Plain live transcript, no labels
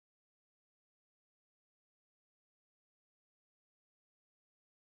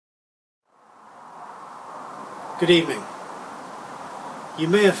Good evening. You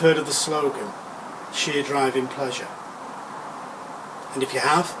may have heard of the slogan, sheer driving pleasure. And if you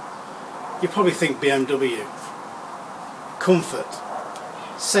have, you probably think BMW. Comfort,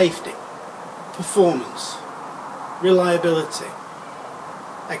 safety, performance, reliability,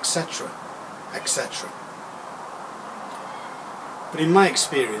 etc., etc. But in my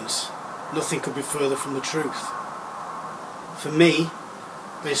experience, nothing could be further from the truth. For me,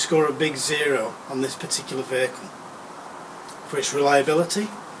 they score a big 0 on this particular vehicle, for its reliability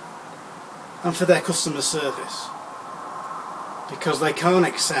and for their customer service, because they can't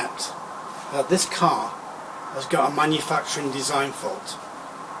accept that this car has got a manufacturing design fault.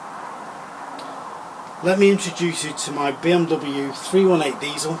 Let me introduce you to my BMW 318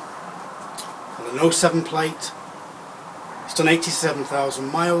 diesel with an 07 plate. It's done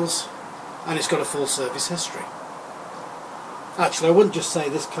 87,000 miles and it's got a full service history. Actually, I wouldn't just say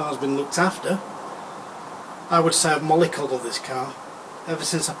this car's been looked after. I would say I've mollycoddled this car ever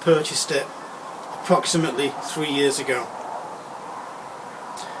since I purchased it approximately 3 years ago.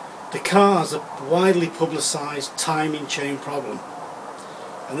 The car has a widely publicised timing chain problem,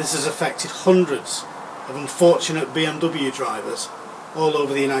 and this has affected hundreds of unfortunate BMW drivers all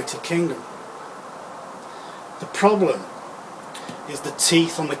over the United Kingdom. The problem is the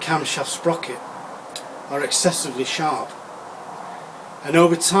teeth on the camshaft sprocket are excessively sharp, and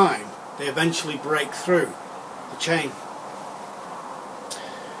over time they eventually break through the chain.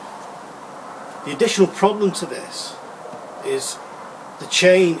 The additional problem to this is the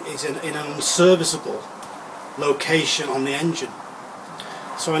chain is in an unserviceable location on the engine.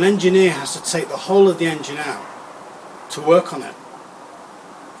 So an engineer has to take the whole of the engine out to work on it.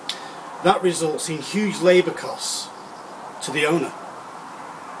 That results in huge labour costs to the owner.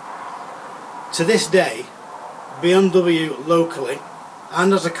 To this day, BMW locally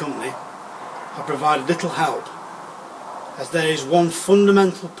and as a company have provided little help, as there is one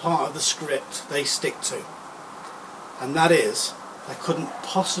fundamental part of the script they stick to, and that is there couldn't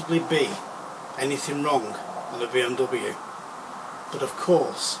possibly be anything wrong on a BMW. But of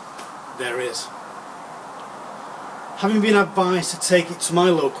course there is. Having been advised to take it to my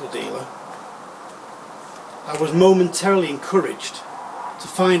local dealer, I was momentarily encouraged to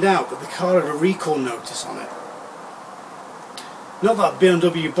find out that the car had a recall notice on it. Not that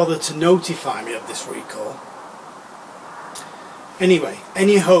BMW bothered to notify me of this recall. Anyway,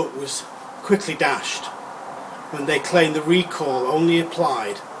 any hope was quickly dashed when they claimed the recall only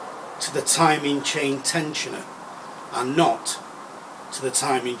applied to the timing chain tensioner and not to the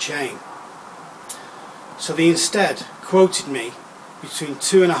timing chain. So they instead quoted me between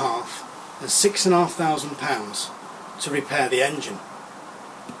 £2,500 and £6,500 to repair the engine.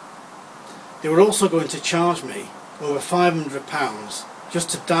 They were also going to charge me over £500 just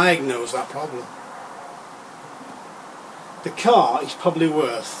to diagnose that problem. The car is probably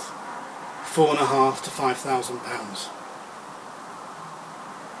worth £4,500 to £5,000.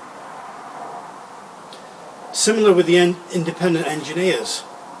 Similar with the independent engineers,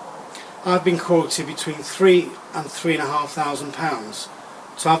 I've been quoted between £3,000 and £3,500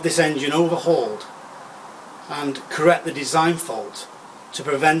 to have this engine overhauled and correct the design fault to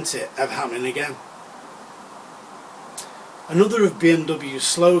prevent it ever happening again. Another of BMW's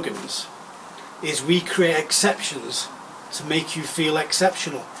slogans is "We create exceptions to make you feel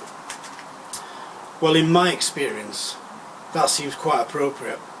exceptional." Well, in my experience, that seems quite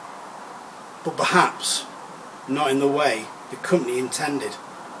appropriate, but perhaps not in the way the company intended.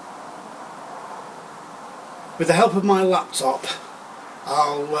 With the help of my laptop,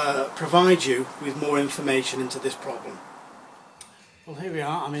 I'll provide you with more information into this problem. Well, here we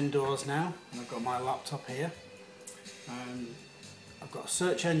are. I'm indoors now and I've got my laptop here. I've got a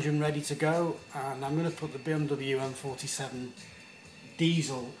search engine ready to go, and I'm going to put the BMW N47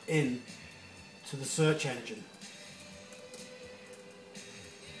 diesel in to the search engine.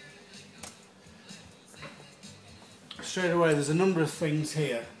 Straight away there's a number of things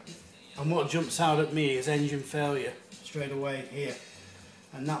here, and what jumps out at me is engine failure straight away here,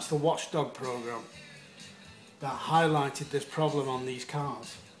 and that's the watchdog program that highlighted this problem on these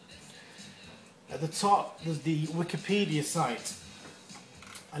cars. At the top there's the Wikipedia site,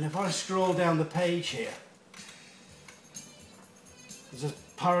 and if I scroll down the page here, there's a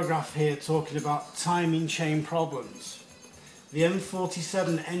paragraph here talking about timing chain problems. The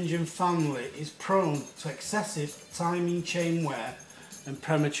N47 engine family is prone to excessive timing chain wear and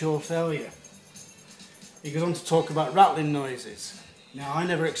premature failure. He goes on to talk about rattling noises. Now, I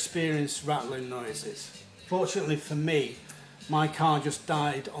never experienced rattling noises. Fortunately for me, my car just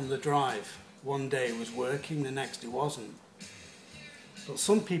died on the drive. One day it was working, the next it wasn't. But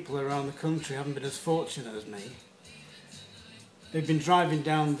some people around the country haven't been as fortunate as me, They've been driving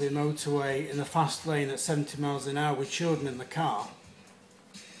down the motorway in the fast lane at 70 miles an hour with children in the car.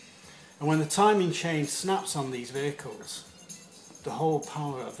 And when the timing chain snaps on these vehicles, the whole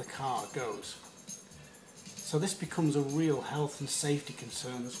power of the car goes. So this becomes a real health and safety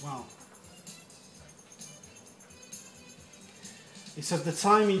concern as well. It says the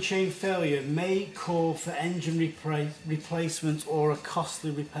timing chain failure may call for engine replacement or a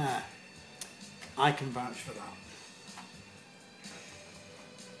costly repair. I can vouch for that.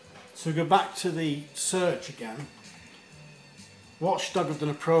 So we go back to the search again. Watchdog have done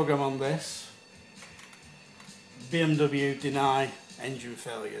a program on this. BMW deny engine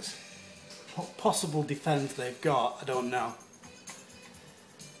failures. What possible defence they've got, I don't know.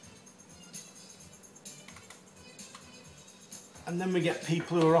 And then we get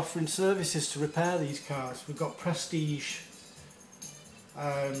people who are offering services to repair these cars. We've got Prestige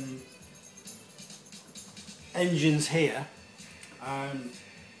engines here, and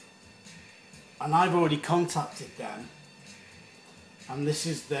I've already contacted them, and this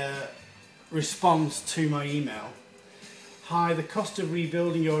is their response to my email. Hi, the cost of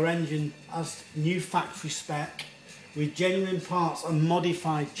rebuilding your engine as new factory spec with genuine parts and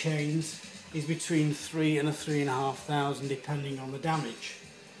modified chains is between $3,000 and $3,500 depending on the damage.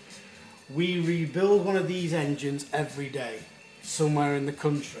 We rebuild one of these engines every day somewhere in the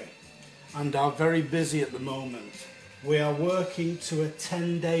country and are very busy at the moment. We are working to a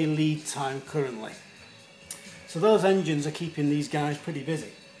 10-day lead time currently. So those engines are keeping these guys pretty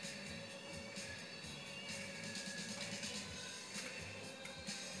busy.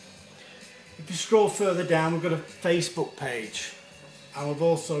 If you scroll further down, we've got a Facebook page, and we've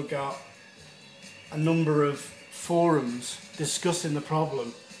also got a number of forums discussing the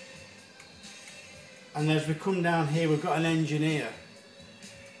problem. And as we come down here, we've got an engineer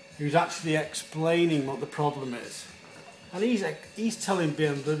who's actually explaining what the problem is. And he's telling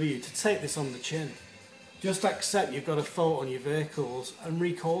BMW to take this on the chin. Just accept you've got a fault on your vehicles and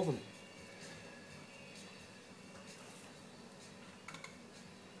recall them.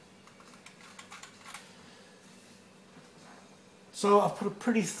 So I've put a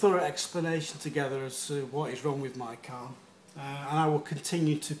pretty thorough explanation together as to what is wrong with my car, and I will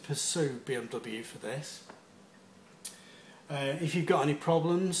continue to pursue BMW for this. If you've got any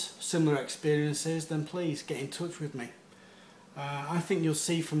problems, similar experiences, then please get in touch with me. I think you'll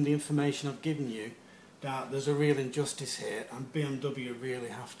see from the information I've given you that there's a real injustice here, and BMW really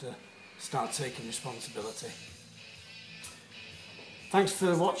have to start taking responsibility. Thanks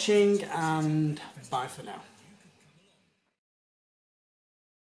for watching, and bye for now.